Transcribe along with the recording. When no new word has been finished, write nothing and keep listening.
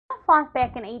floss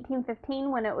back in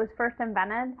 1815 when it was first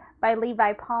invented by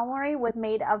Levi Palmery was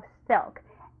made of silk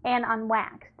and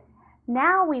unwaxed.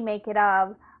 Now we make it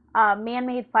of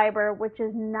man-made fiber, which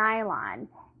is nylon,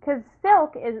 because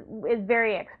silk is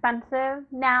very expensive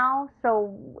now,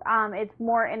 so it's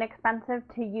more inexpensive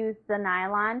to use the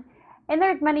nylon. And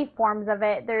there's many forms of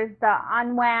it. There's the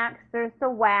unwaxed, there's the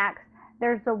waxed,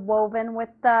 there's the woven with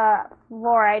the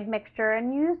fluoride mixture,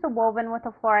 and you use the woven with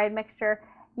the fluoride mixture.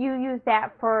 You use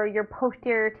that for your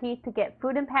posterior teeth to get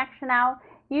food impaction out.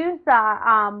 Use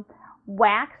the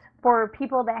wax for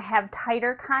people that have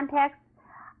tighter contacts,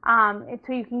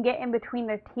 so you can get in between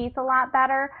their teeth a lot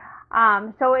better.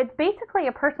 So it's basically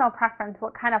a personal preference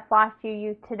what kind of floss you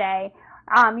use today.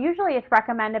 Usually it's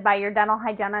recommended by your dental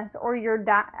hygienist or your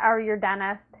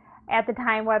dentist at the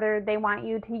time, whether they want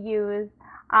you to use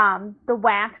the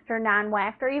waxed or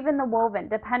non-waxed or even the woven,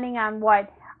 depending on what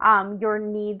your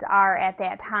needs are at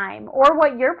that time or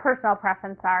what your personal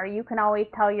preference are. You can always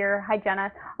tell your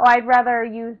hygienist, oh, I'd rather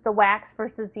use the waxed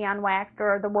versus the unwaxed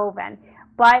or the woven.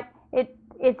 But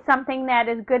it's something that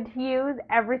is good to use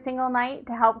every single night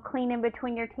to help clean in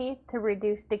between your teeth to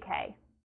reduce decay.